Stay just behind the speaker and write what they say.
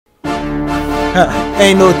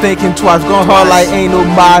Ain't no thinking twice, going hard like ain't no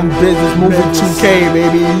modern business. Moving 2K,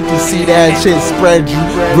 baby, you can see that shit spread you.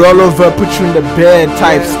 Roll over, put you in the bed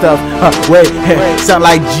type stuff. Wait, sound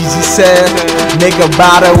like Jeezy said, nigga,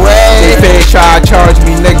 by the way. They try to charge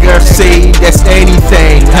me, nigga, say that's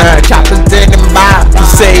anything. Choppers didn't buy,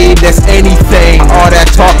 say that's anything. All that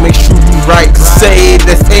talk make sure you right, say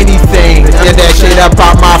that's anything. Get that shit up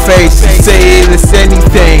out my face, say that's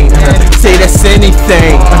anything. Say that's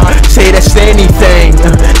anything. Say that's anything.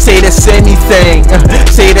 Say that's anything.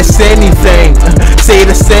 Say that's anything. Say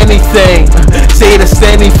that's anything. Say that's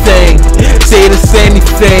anything. Say that's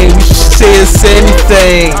anything. Say that's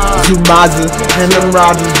anything. Zumaza and them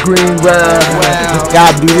Rogers green red.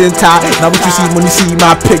 Gotta be this time. Now what you see when you see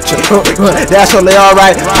my picture? That's all they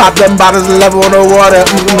alright. Pop them bottles and level on the water.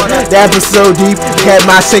 That was so deep. Had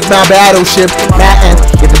my sink, my battleship. Latin,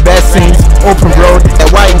 get the best scenes. Open road, that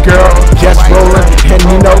white girl just rolling. And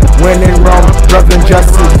you know, when in Rome, brother and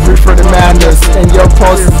justice, reach for the madness. And your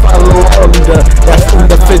pulse is a little under. That's in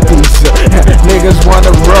the 50s. Niggas wanna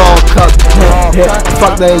roll, cause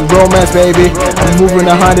fuck that romance, baby. I'm moving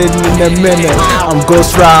 100 in a minute. I'm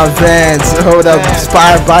Ghost Ride Vans. Hold up,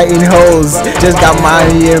 spire biting hoes. Just got my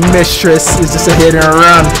mistress. It's just a hit and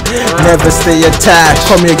run. Never stay attached.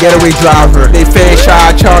 Call me a getaway driver. They face try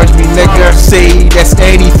to charge me, nigga. Say that's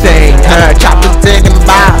anything. Choppers didn't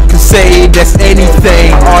buy. Say that's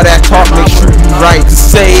anything. All that talk make sure you right.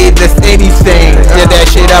 Say that's anything. Get that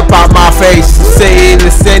shit up out my face. Say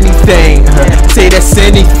that's anything. Say that's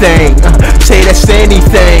anything. Say that's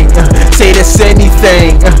anything. Say that's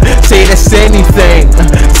anything. Say that's anything.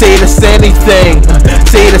 Say that's anything.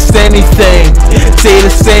 Say that's anything. Say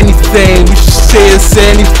that's anything. You should say it's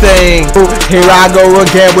anything. Here I go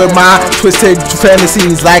again with my twisted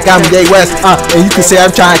fantasies like I'm Jay West. And you can say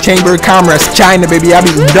I'm trying to chamber commerce. China, baby, I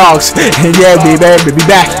be eating dogs. And yeah, baby,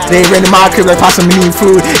 back. They ain't renting my crib like possum eating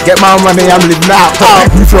food. Get my money, I'm living out.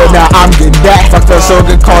 You feel now, I'm getting back. Fuck the so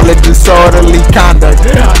good, call it disorderly conduct.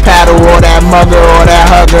 Paddle all that mugger, all that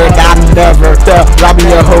hugger. I never rob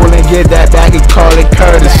me a hole and get that back and call it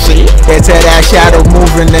courtesy. It's that shadow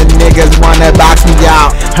moving, the niggas wanna box me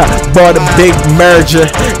out. Bought a big merger,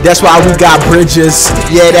 that's why we got bridges.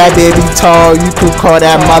 Yeah, that baby tall, you could call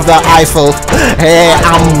that mother Eiffel. Hey,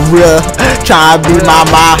 I'm real, try to be my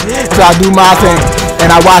so I do my thing,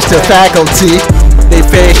 and I watch the faculty. They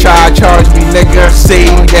face try to charge me, nigga. Say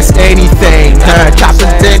that's anything. Choppers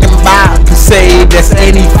didn't buy. Say that's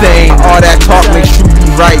anything. All that talk make sure you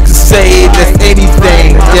right. Say that's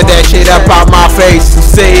anything. Get that shit up out my face.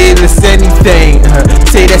 Say that's anything.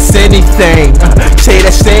 Say that's anything. Say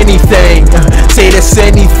that's anything. Say that's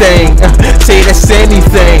anything. Say that's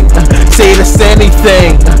anything. Say that's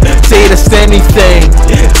anything. Say that's anything.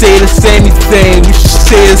 Say that's anything. You should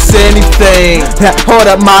say it's anything. Hold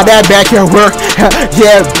up, ma, that back here work.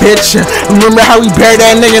 Yeah, bitch. Remember how we buried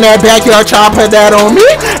that nigga in that backyard, try to put that on me?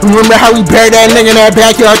 Remember how we buried that nigga in that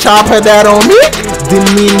backyard, try to put that on me?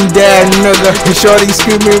 Didn't mean that, nigga. Shorty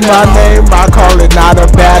screaming my name, I call it not a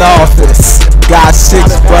bad office. Got 6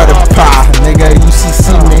 butter pie, nigga,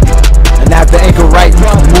 UCC me. And after anchor right, you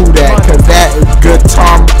can move that, cause that is good.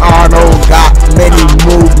 Tom Arnold got many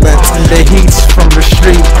movements. The heat's from the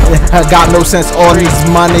street. I got no sense, all these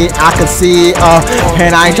money, I can see it,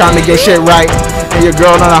 and I ain't trying to get shit right. And your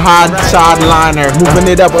girl on a hard sideliner, moving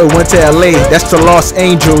it up, it went to LA, that's the Los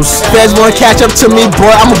Angeles. Feds wanna catch up to me,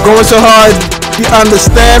 boy, I'm going so hard. You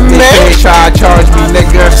understand me? They try to charge me,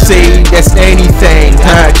 nigga. Say that's anything.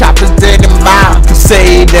 Choppers didn't buy.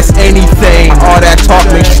 Say that's anything. All that talk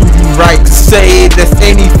make sure you right. Say that's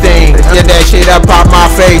anything. Get that shit up out my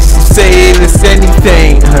face. Say that's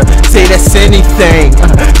anything. Say that's anything.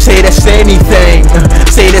 Say that's anything.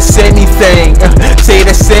 Say that's anything. Say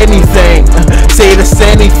that's anything. Say that's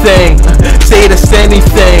anything. Say that's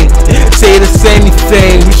anything. Say that's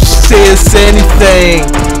anything. You should say it's anything.